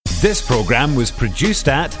This programme was produced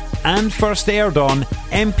at and first aired on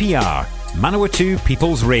MPR, Manawatu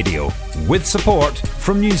People's Radio, with support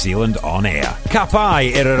from New Zealand On Air. Ka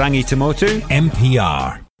pai Irarangi Tamotu,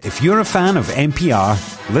 MPR. If you're a fan of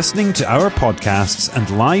MPR, listening to our podcasts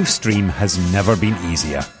and live stream has never been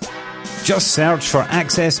easier. Just search for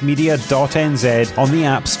accessmedia.nz on the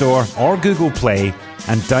App Store or Google Play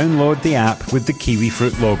and download the app with the kiwi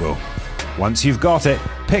fruit logo. Once you've got it,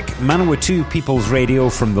 pick Manawatu People's Radio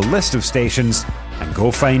from the list of stations and go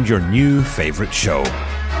find your new favourite show.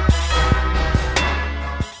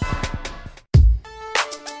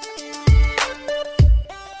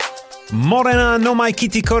 Morena no mai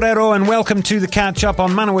kiti korero, and welcome to the Catchup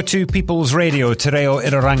on Manawatu People's Radio. Te reo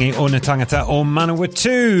irarangi o na tangata o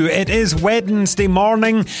Manawatu. It is Wednesday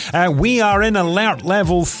morning. We are in alert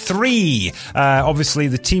level 3. Obviously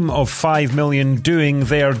the team of 5 million doing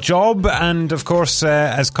their job, and of course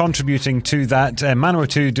as contributing to that,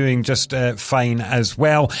 Manawatu doing just fine as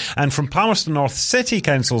well. And from Palmerston North City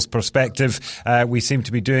Council's perspective, we seem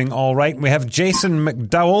to be doing all right. We have Jason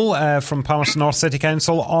McDowell from Palmerston North City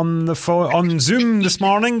Council on Zoom this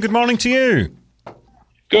morning. Good morning to you.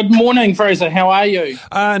 Good morning, Fraser. How are you?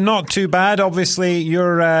 Not too bad. Obviously,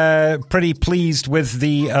 you're pretty pleased with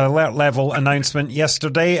the alert level announcement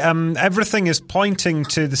yesterday. Everything is pointing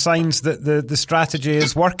to the signs that the strategy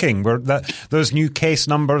is working, where those new case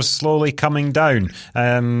numbers slowly coming down.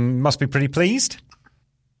 Must be pretty pleased.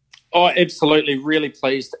 Oh, absolutely, really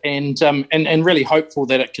pleased, and really hopeful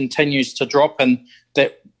that it continues to drop, and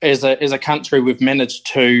that as a country we've managed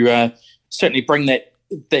to certainly bring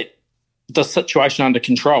the situation under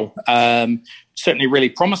control. Certainly really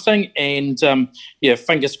promising, and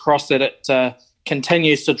fingers crossed that it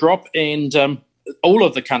continues to drop, and all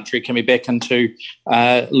of the country can be back into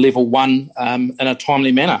level 1 in a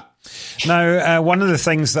timely manner. Now, one of the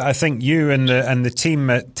things that I think you and the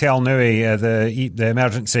team at Te Aonui, the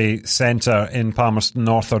emergency centre in Palmerston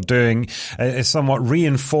North, are doing is somewhat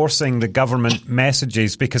reinforcing the government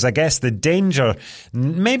messages, because I guess the danger,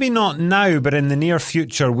 maybe not now, but in the near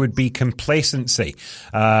future, would be complacency.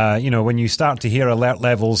 When you start to hear alert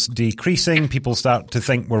levels decreasing, people start to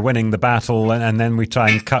think we're winning the battle, and then we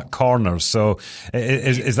try and cut corners. So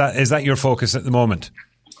is that your focus at the moment?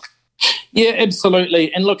 Yeah,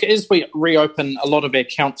 absolutely. And look, as we reopen a lot of our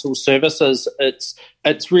council services,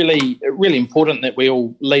 it's really important that we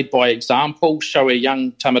all lead by example, show our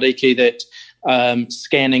young tamariki that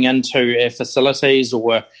scanning into our facilities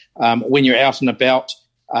or when you're out and about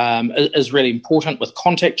is really important with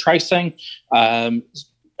contact tracing.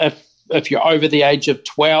 If you're over the age of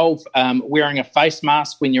 12, wearing a face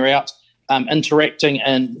mask when you're out interacting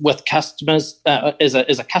with customers as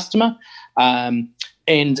a customer,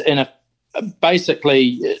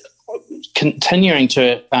 basically continuing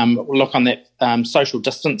to look on that social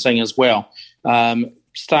distancing as well,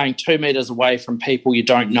 staying 2 metres away from people you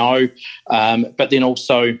don't know, but then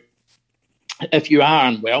also if you are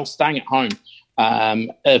unwell, staying at home.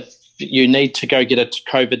 If you need to go get a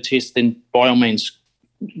COVID test, then by all means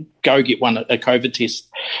go get a COVID test.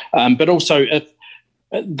 But also if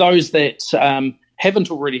those that haven't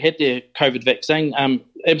already had their COVID vaccine,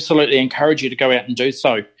 absolutely encourage you to go out and do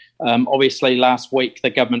so. Obviously, last week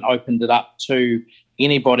the government opened it up to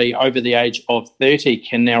anybody over the age of 30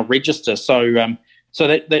 can now register. So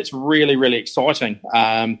that's really, really exciting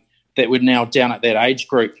that we're now down at that age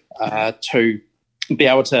group to be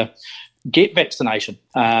able to get vaccination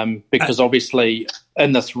because obviously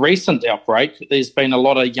in this recent outbreak, there's been a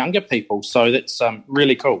lot of younger people, so that's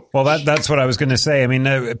really cool. Well, that's what I was going to say. I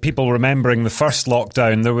mean, people remembering the first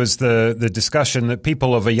lockdown, there was the discussion that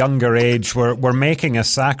people of a younger age were making a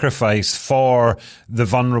sacrifice for the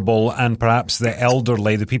vulnerable and perhaps the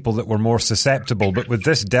elderly, the people that were more susceptible. But with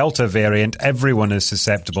this Delta variant, everyone is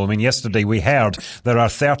susceptible. I mean, yesterday we heard there are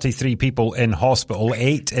 33 people in hospital,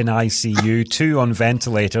 8 in ICU, 2 on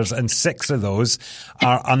ventilators, and 6 of those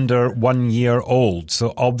are under 1 year old.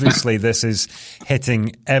 So obviously this is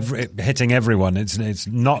hitting everyone. It's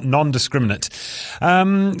not non-discriminate.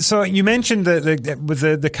 So you mentioned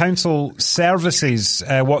with the council services,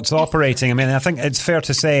 what's operating. I mean, I think it's fair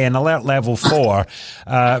to say in alert level 4,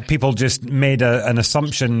 people just made an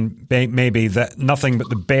assumption maybe that nothing but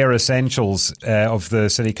the bare essentials of the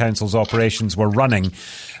city council's operations were running.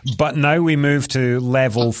 But now we move to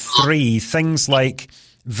level 3, things like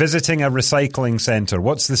visiting a recycling centre.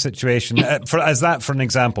 What's the situation? For an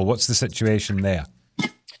example, what's the situation there?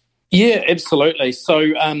 Yeah, absolutely.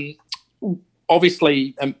 So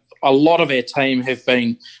obviously a lot of our team have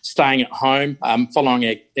been staying at home,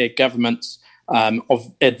 following our government's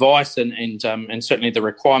of advice and certainly the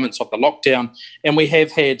requirements of the lockdown. And we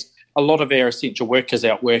have had a lot of our essential workers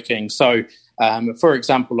out working. So, for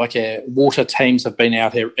example, like our water teams have been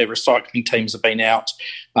out, our recycling teams have been out.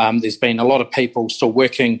 There's been a lot of people still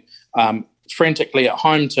working frantically at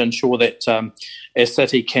home to ensure that our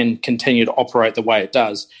city can continue to operate the way it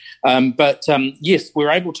does. But yes,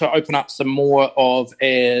 we're able to open up some more of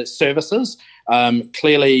our services,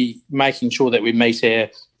 clearly making sure that we meet our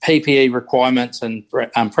PPE requirements and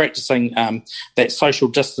practicing that social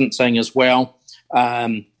distancing as well.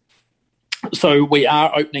 So we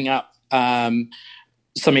are opening up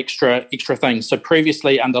some extra things. So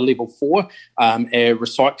previously under level 4, our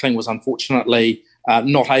recycling was unfortunately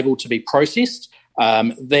not able to be processed.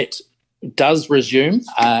 That does resume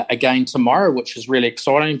again tomorrow, which is really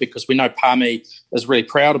exciting because we know Palmy is really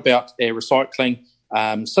proud about our recycling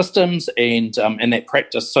systems and that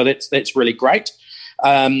practice. So that's really great.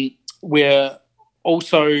 We're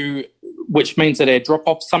also, which means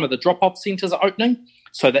that some of the drop-off centres are opening.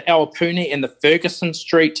 So the Awapuni and the Ferguson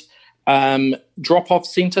Street drop-off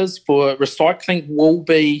centres for recycling will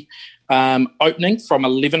be opening from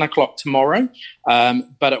 11 o'clock tomorrow,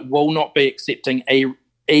 but it will not be accepting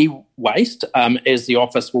e-waste as the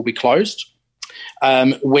office will be closed.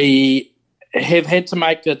 We have had to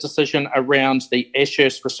make a decision around the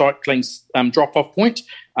Ashhursts recycling drop-off point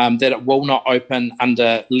that it will not open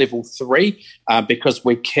under level 3 because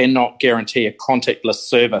we cannot guarantee a contactless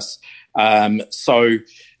service. So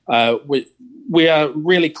we are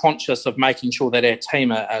really conscious of making sure that our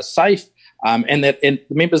team are safe and that the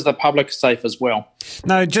members of the public are safe as well.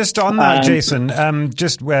 Now, just on that, Jason,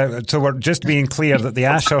 so we're just being clear that the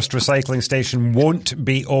Ashhurst recycling station won't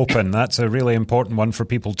be open. That's a really important one for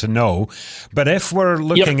people to know. But if we're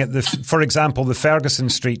looking at for example, the Ferguson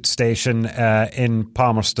Street station in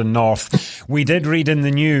Palmerston North, we did read in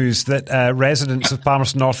the news that residents of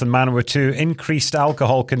Palmerston North and Manawatu increased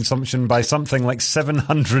alcohol consumption by something like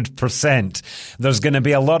 700%. There's going to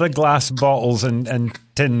be a lot of glass bottles and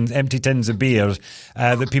empty tins of beer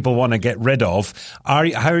that people want to get rid of. How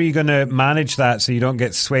are you going to manage that so you don't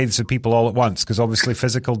get swathes of people all at once? Because obviously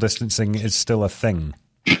physical distancing is still a thing.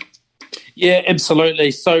 Yeah,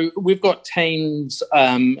 absolutely. So we've got teams.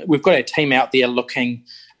 We've got our team out there looking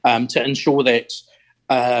to ensure that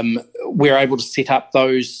we're able to set up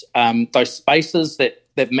those spaces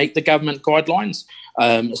that meet the government guidelines.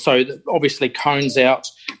 So obviously cones out,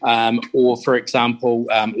 or for example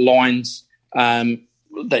lines.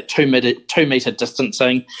 That 2 metre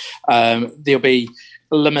distancing. There'll be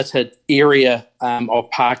limited area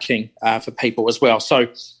of parking for people as well. So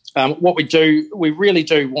what we really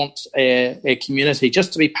do want our community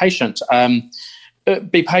just to be patient.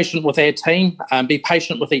 Be patient with our team, be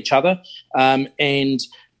patient with each other. And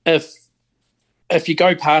if you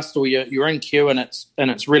go past or you're in queue and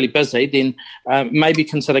it's really busy, then maybe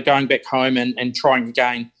consider going back home and trying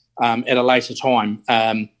again at a later time.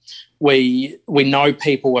 We know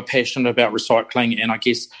people are passionate about recycling, and I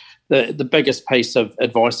guess the biggest piece of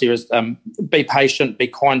advice here is be patient, be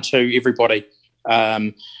kind to everybody.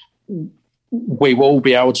 We will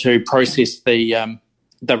be able to process the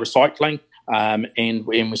recycling, and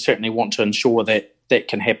we certainly want to ensure that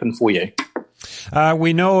can happen for you.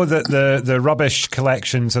 We know that the rubbish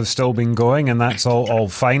collections have still been going, and that's all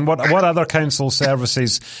fine. What other council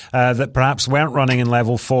services that perhaps weren't running in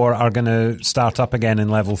level 4 are going to start up again in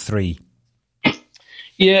level 3?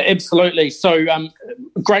 Yeah, absolutely. So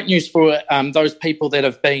great news for those people that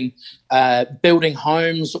have been building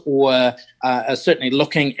homes or are certainly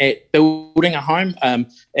looking at building a home. Our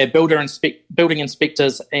building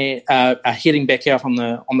inspectors are heading back out on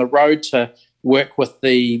the road to work with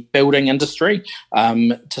the building industry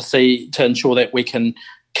to ensure that we can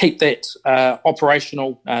keep that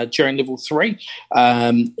operational during level 3.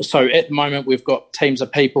 So at the moment, we've got teams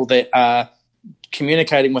of people that are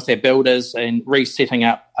communicating with their builders and resetting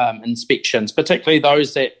up inspections, particularly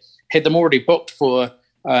those that had them already booked for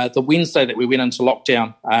the Wednesday that we went into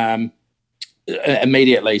lockdown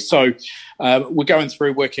immediately. So we're going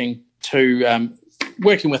through working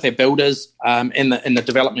with our builders in the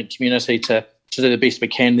development community to do the best we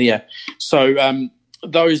can there. So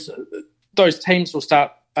those teams will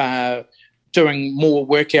start doing more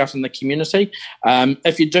work out in the community.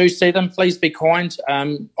 If you do see them, please be kind.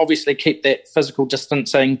 Obviously keep that physical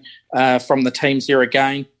distancing from the teams there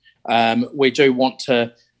again. We do want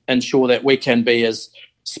to ensure that we can be as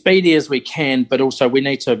speedy as we can, but also we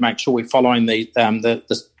need to make sure we're following the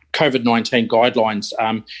COVID-19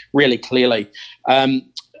 guidelines really clearly.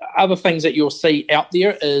 Other things that you'll see out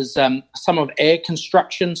there is some of our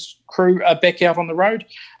construction crew are back out on the road.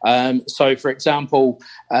 So, for example,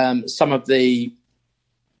 some of the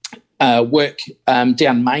work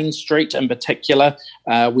down Main Street in particular.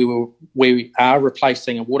 We are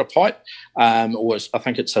replacing a water pipe, or I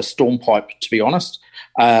think it's a storm pipe, to be honest.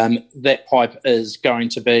 That pipe is going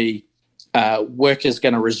to be, work is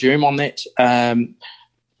going to resume on that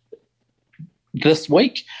this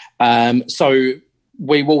week. So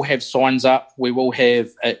we will have signs up. We will have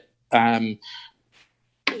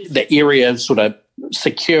the area sort of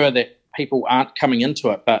secure that people aren't coming into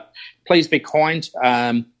it. But please be kind.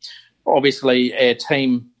 Obviously, our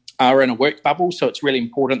team are in a work bubble, so it's really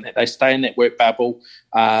important that they stay in that work bubble.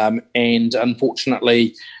 And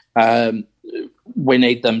unfortunately, we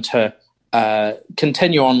need them to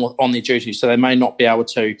continue on their duty, so they may not be able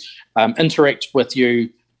to interact with you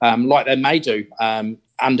like they may do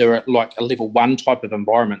under like a level 1 type of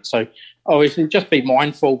environment. So obviously just be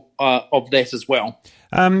mindful of that as well.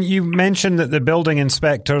 You mentioned that the building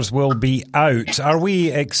inspectors will be out. Are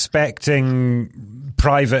we expecting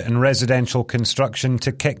private and residential construction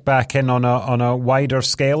to kick back in on a wider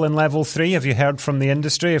scale in level 3? Have you heard from the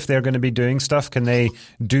industry if they're going to be doing stuff? Can they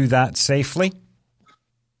do that safely?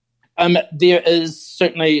 There is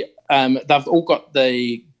certainly, they've all got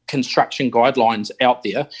the construction guidelines out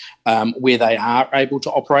there where they are able to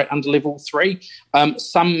operate under level 3.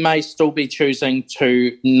 Some may still be choosing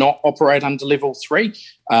to not operate under level 3.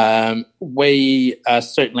 We are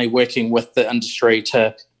certainly working with the industry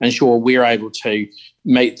to ensure we're able to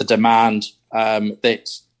meet the demand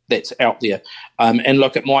that's out there. And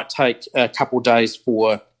look, it might take a couple of days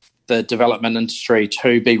for the development industry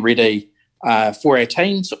to be ready for our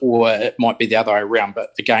teams, or it might be the other way around. But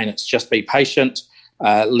again, it's just be patient.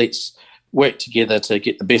 Let's work together to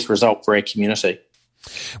get the best result for our community.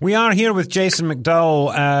 We are here with Jason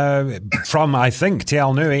McDowell from, I think, Te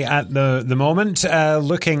Aonui at the moment,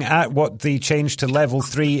 looking at what the change to level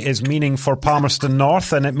 3 is meaning for Palmerston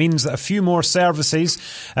North, and it means that a few more services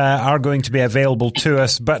are going to be available to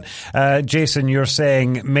us. But Jason, you're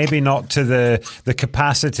saying maybe not to the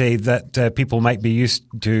capacity that people might be used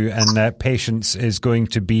to, and patience is going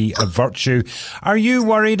to be a virtue. Are you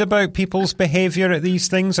worried about people's behaviour at these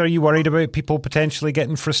things? Are you worried about people potentially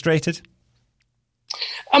getting frustrated?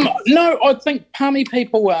 No, I think Palmy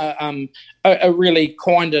people are really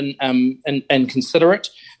kind and considerate.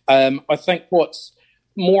 I think what's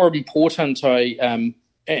more important, and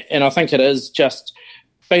I think it is just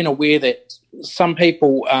being aware that some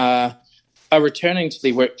people are returning to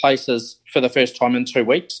their workplaces for the first time in 2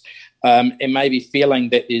 weeks, and maybe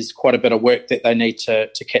feeling that there's quite a bit of work that they need to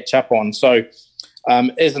catch up on. So,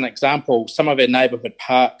 as an example, some of our neighbourhood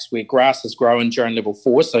parks where grass is growing during level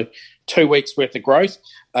 4, so 2 weeks worth of growth,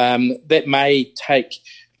 that may take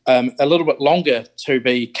a little bit longer to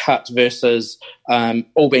be cut versus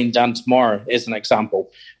all being done tomorrow, as an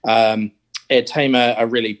example. Our team are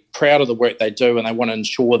really proud of the work they do, and they want to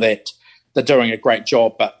ensure that they're doing a great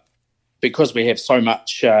job. But because we have so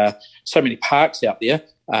many parks out there,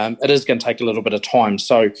 it is going to take a little bit of time.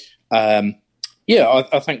 So, I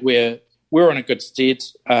think we're in a good stead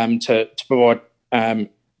to provide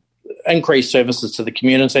increased services to the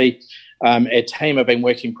community. Our team have been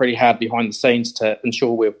working pretty hard behind the scenes to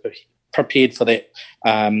ensure we're prepared for that.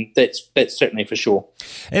 That's certainly for sure.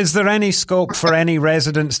 Is there any scope for any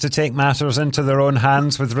residents to take matters into their own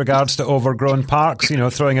hands with regards to overgrown parks,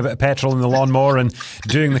 throwing a bit of petrol in the lawnmower and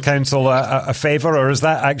doing the council a favour, or is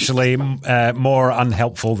that actually more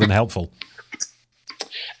unhelpful than helpful?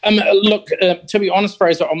 Look, to be honest,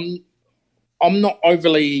 Fraser, I'm not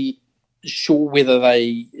overly sure whether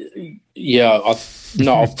they... Keep your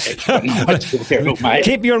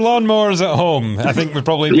lawnmowers at home, I think would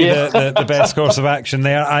probably be the best course of action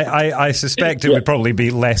there. I suspect it would probably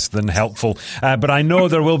be less than helpful. But I know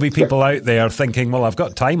there will be people out there thinking, well, I've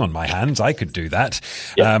got time on my hands, I could do that.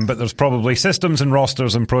 But there's probably systems and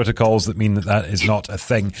rosters and protocols that mean that is not a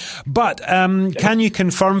thing. But can you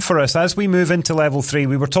confirm for us, as we move into level 3,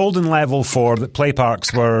 we were told in level 4 that play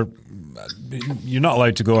parks were... You're not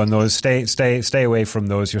allowed to go on those. Stay away from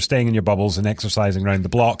those. You're staying in your bubbles and exercising around the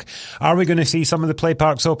block. Are we going to see some of the play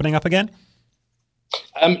parks opening up again?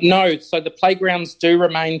 No. So the playgrounds do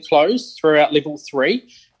remain closed throughout level 3,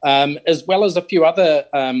 as well as a few other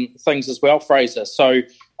things as well, Fraser. So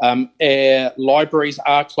our libraries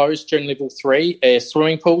are closed during level 3. Our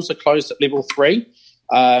swimming pools are closed at level 3.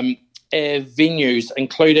 Our venues,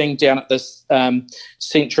 including down at this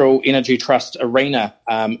Central Energy Trust Arena,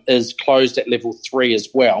 is closed at level 3 as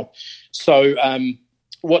well. So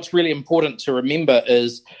what's really important to remember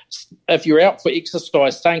is if you're out for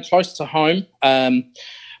exercise, staying close to home,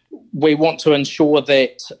 we want to ensure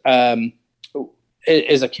that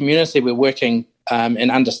as a community we're working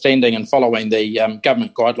and understanding and following the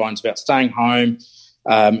government guidelines about staying home,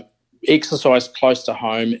 exercise close to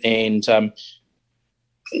home and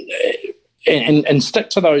stick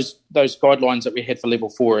to those guidelines that we had for level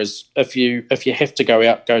 4. Is if you have to go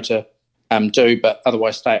out, go to do, but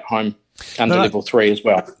otherwise stay at home under level 3 as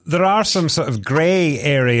well. There are some sort of grey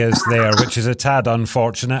areas there, which is a tad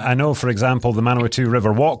unfortunate. I know, for example, the Manawatu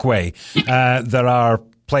River Walkway, there are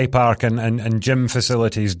play park and gym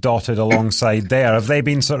facilities dotted alongside there. Have they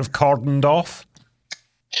been sort of cordoned off?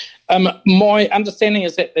 My understanding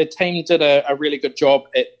is that the team did a really good job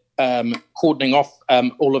at cordoning off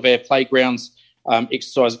all of our playgrounds,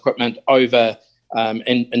 exercise equipment over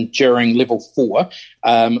and during level 4.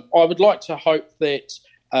 I would like to hope that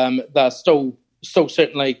they're still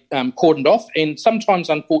certainly cordoned off, and sometimes,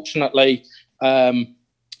 unfortunately,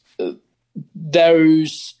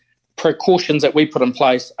 those precautions that we put in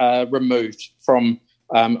place are removed from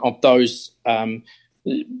of those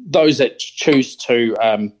that choose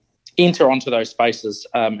to enter onto those spaces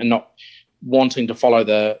and not wanting to follow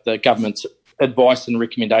the government's advice and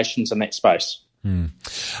recommendations in that space.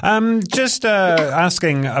 Just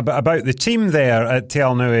asking about the team there at Te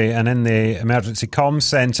Aonui and in the Emergency Comms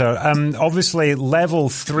Centre. Obviously, level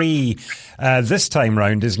 3 this time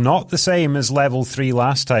round is not the same as level 3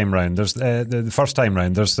 last time round. There's the first time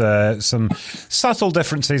round. There's some subtle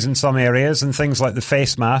differences in some areas, and things like the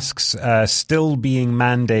face masks still being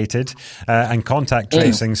mandated and contact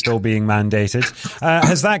tracing still being mandated.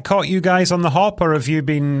 Has that caught you guys on the hop, or have you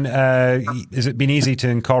been? Has it been easy to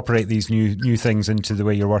incorporate these new things into the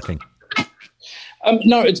way you're working?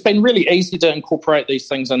 No, it's been really easy to incorporate these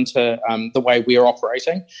things into the way we're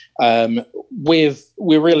operating. We're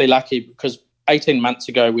really lucky because 18 months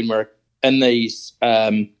ago, when we were in these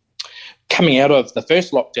coming out of the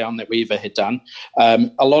first lockdown that we ever had done,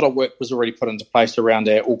 a lot of work was already put into place around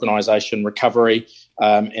our organisation recovery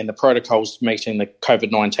and the protocols meeting the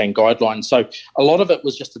COVID-19 guidelines. So a lot of it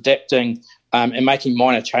was just adapting and making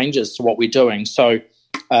minor changes to what we're doing. So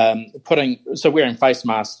wearing face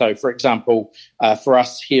masks. So, for example, for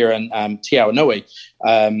us here in Te Aonui,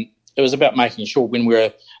 it was about making sure when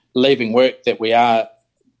we're leaving work that we are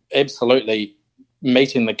absolutely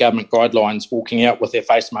meeting the government guidelines, walking out with their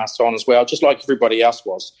face masks on as well, just like everybody else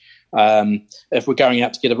was. If we're going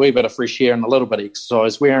out to get a wee bit of fresh air and a little bit of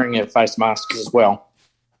exercise, wearing our face masks as well.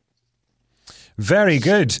 Very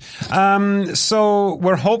good. So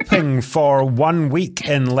we're hoping for 1 week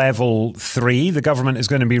in level 3. The government is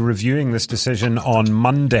going to be reviewing this decision on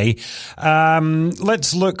Monday.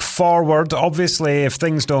 Let's look forward. Obviously, if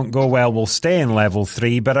things don't go well, we'll stay in level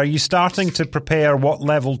 3. But are you starting to prepare what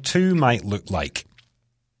level 2 might look like?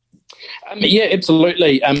 Yeah,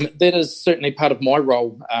 absolutely. That is certainly part of my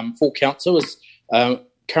role for council, is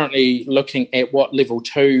currently looking at what level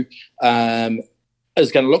 2 is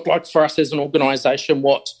going to look like for us as an organisation.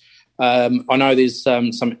 What I know there's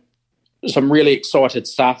some really excited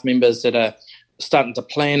staff members that are starting to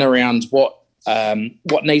plan around what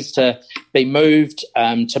needs to be moved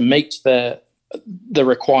to meet the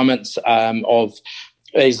requirements of,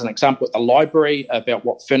 as an example, at the library, about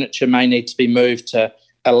what furniture may need to be moved to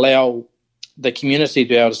allow the community to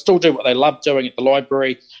be able to still do what they love doing at the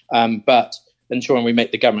library, but ensuring we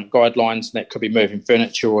meet the government guidelines, and that could be moving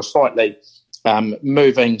furniture or slightly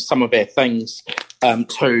moving some of our things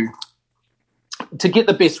to get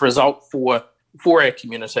the best result for our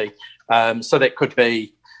community. So that could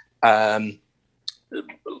be,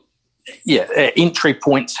 entry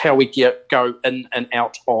points, how we go in and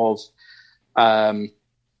out of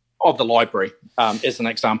the library, as an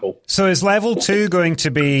example. So is level 2 going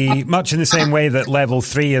to be much in the same way that level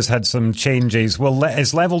 3 has had some changes?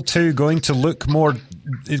 Is level 2 going to look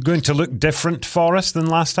different for us than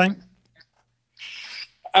last time?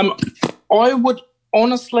 I would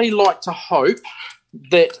honestly like to hope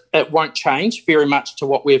that it won't change very much to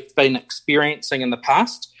what we've been experiencing in the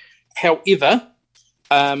past. However,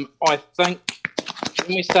 I think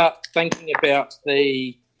when we start thinking about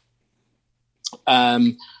the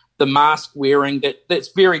mask wearing,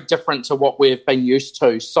 that's very different to what we've been used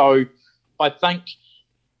to. So I think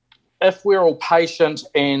if we're all patient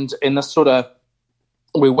and this sort of,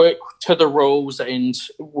 we work to the rules and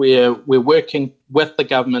we're working with the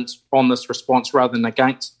government on this response rather than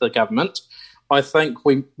against the government, I think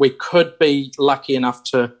we could be lucky enough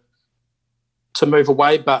to move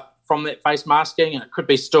away, but from that face masking, and it could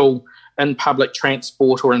be still in public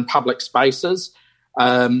transport or in public spaces.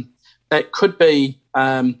 It could be,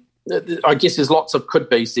 I guess there's lots of could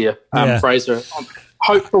be's there, Fraser. I'm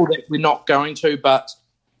hopeful that we're not going to, but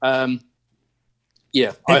I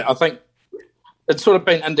think it's sort of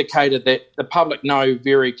been indicated that the public know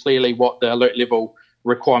very clearly what the alert level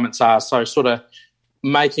requirements are. So sort of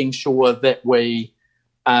making sure that we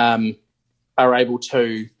are able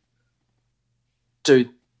to do.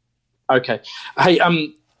 Okay. Hey,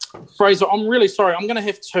 Fraser, I'm really sorry. I'm going to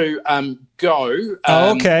have to go.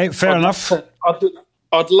 Okay, fair enough.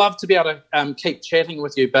 I'd love to be able to keep chatting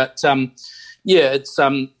with you, but it's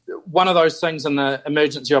one of those things in the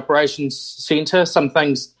Emergency Operations Centre. Some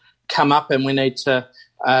things come up and we need to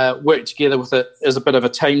work together with it as a bit of a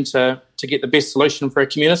team to get the best solution for our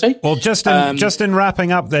community. Well, just in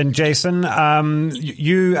wrapping up then, Jason,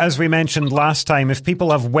 you, as we mentioned last time, if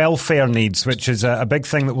people have welfare needs, which is a big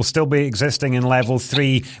thing that will still be existing in level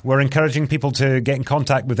 3, we're encouraging people to get in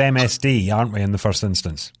contact with MSD, aren't we, in the first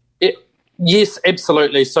instance? Yes,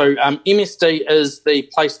 absolutely. So MSD is the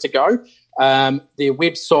place to go. Their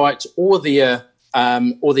website or their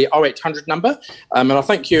 0800 number. And I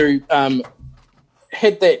think you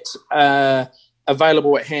had that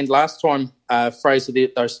available at hand last time, Fraser,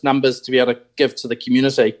 those numbers to be able to give to the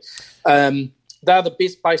community. They're the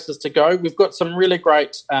best places to go. We've got some really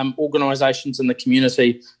great organisations in the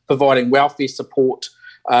community providing welfare support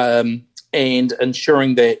and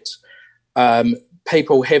ensuring that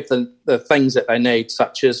people have the things that they need,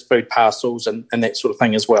 such as food parcels and that sort of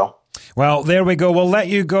thing as well. Well, there we go. We'll let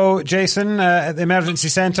you go, Jason, at the Emergency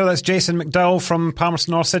Centre. That's Jason McDowell from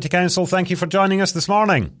Palmerston North City Council. Thank you for joining us this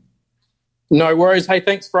morning. No worries. Hey,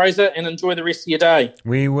 thanks, Fraser, and enjoy the rest of your day.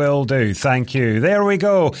 We will do. Thank you. There we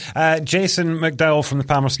go. Jason McDowell from the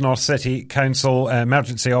Palmerston North City Council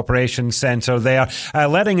Emergency Operations Centre there,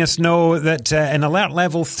 letting us know that in Alert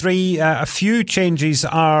Level 3, a few changes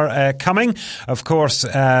are coming. Of course,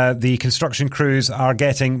 the construction crews are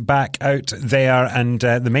getting back out there and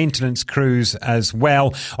the maintenance crews as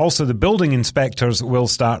well. Also, the building inspectors will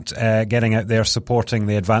start getting out there supporting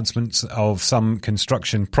the advancements of some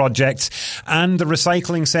construction projects. And the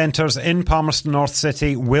recycling centres in Palmerston North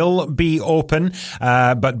City will be open,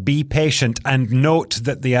 but be patient and note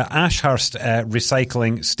that the Ashhursts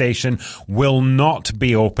recycling station will not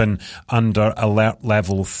be open under Alert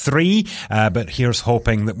Level 3, but here's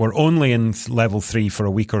hoping that we're only in Level 3 for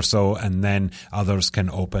a week or so and then others can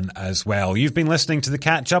open as well. You've been listening to the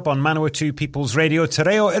Catch-Up on Manawatu People's Radio. Te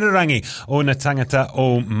reo irirangi o na tangata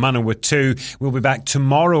o Manawatu. We'll be back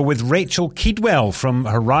tomorrow with Rachel Keedwell from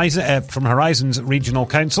Horizons Regional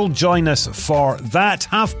Council. Join us for that,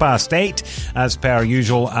 8:30, as per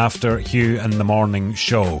usual, after Hugh and the Morning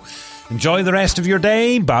Show. Enjoy the rest of your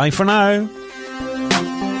day. Bye for now.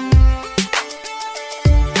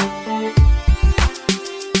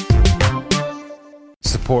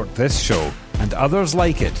 Support this show and others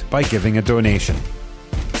like it by giving a donation.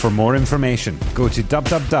 For more information, go to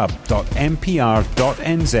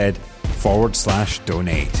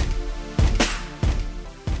www.mpr.nz/donate.